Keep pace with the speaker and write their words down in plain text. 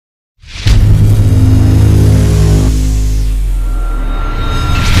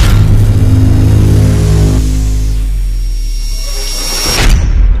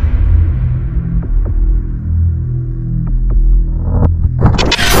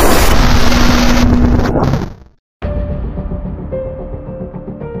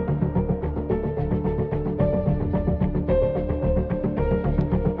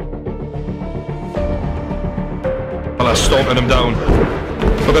stomping him down.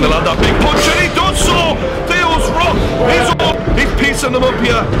 We're going to land that big punch, and he does so! Theo's rock! He's piecing them up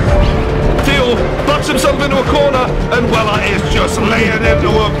here. Theo backs himself into a corner, and Weller is just laying into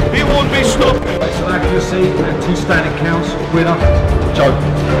him. He won't be stopped. Based on accuracy and 2 standing counts, winner, Joe.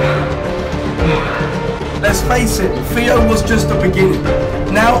 Let's face it, Theo was just the beginning.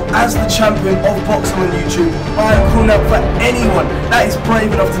 Now, as the champion of boxing on YouTube, I am calling out for anyone that is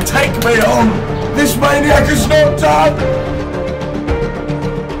brave enough to take me on. This maniac is not done.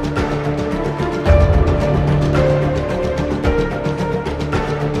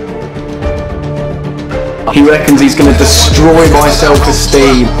 He reckons he's going to destroy my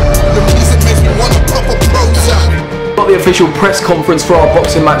self-esteem. Got the official press conference for our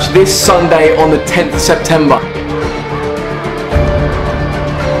boxing match this Sunday on the 10th of September.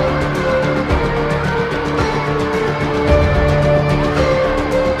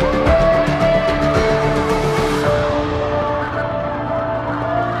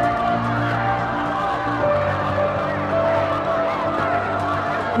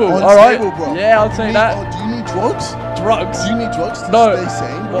 Alright, yeah, I'll take that. Do you need drugs? Drugs? Do you need drugs to stay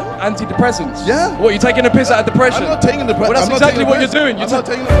sane? What, antidepressants? Yeah. What, you taking a piss out of depression? I'm not taking the piss. Well, that's exactly what you're doing.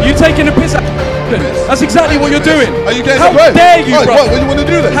 You're taking a piss out of depression. That's exactly what you're doing. Are you getting How dare you, bro? What do you want to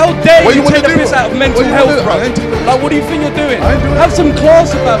do then? How dare you take a do, piss out of mental health, bro? Like, what do you think you're doing? Have some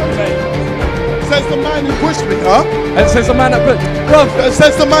class about it, mate. Says the man who pushed me, huh? And says the man that bro.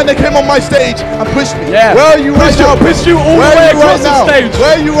 Says the man that came on my stage and pushed me. Yeah. Where are you right now? Pushed you all the way across the stage.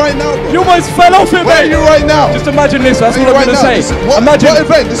 Where are you right now, bro? You almost fell off it, Where mate. are you right now? Just imagine this. That's what I'm gonna say. What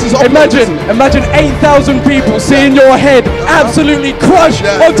event? This is imagine 8,000 people seeing your head absolutely crushed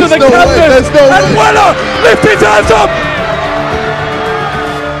onto the canvas. And Weller, lift his hands up.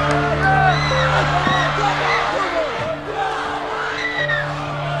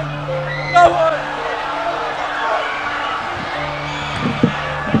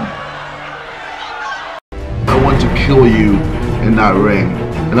 I want to kill you in that ring,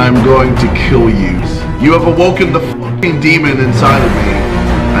 and I'm going to kill you. You have awoken the fucking demon inside of me,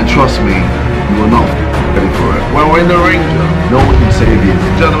 and trust me, you are not ready for it. When we're in the ring, no one can save you.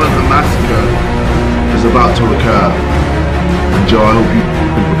 Gentlemen, the massacre is about to occur, and Joe, I hope you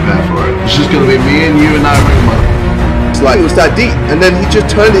can prepare for it. It's just going to be me and you in that ring, man. It's like it was that deep, and then he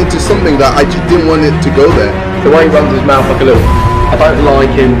just turned it into something that I just didn't want it to go there. The way he runs his mouth like a little... I don't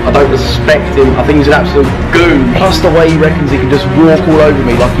like him, I don't respect him, I think he's an absolute goon. Plus the way he reckons he can just walk all over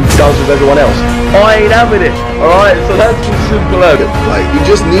me like he does with everyone else. I ain't having it, alright? So that's as simple as it. Like, he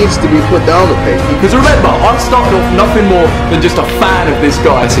just needs to be put down a peg. Because remember, I've started off nothing more than just a fan of this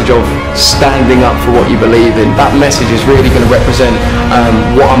guy. Message of standing up for what you believe in. That message is really going to represent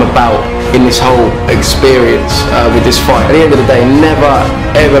what I'm about in this whole experience with this fight. At the end of the day, never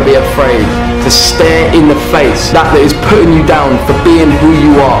ever be afraid to stare in the face that is putting you down for being who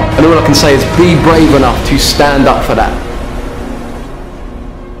you are. And all I can say is be brave enough to stand up for that.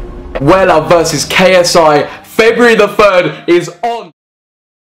 Weller versus KSI, February the 3rd is on.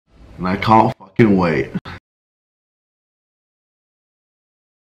 And I can't fucking wait.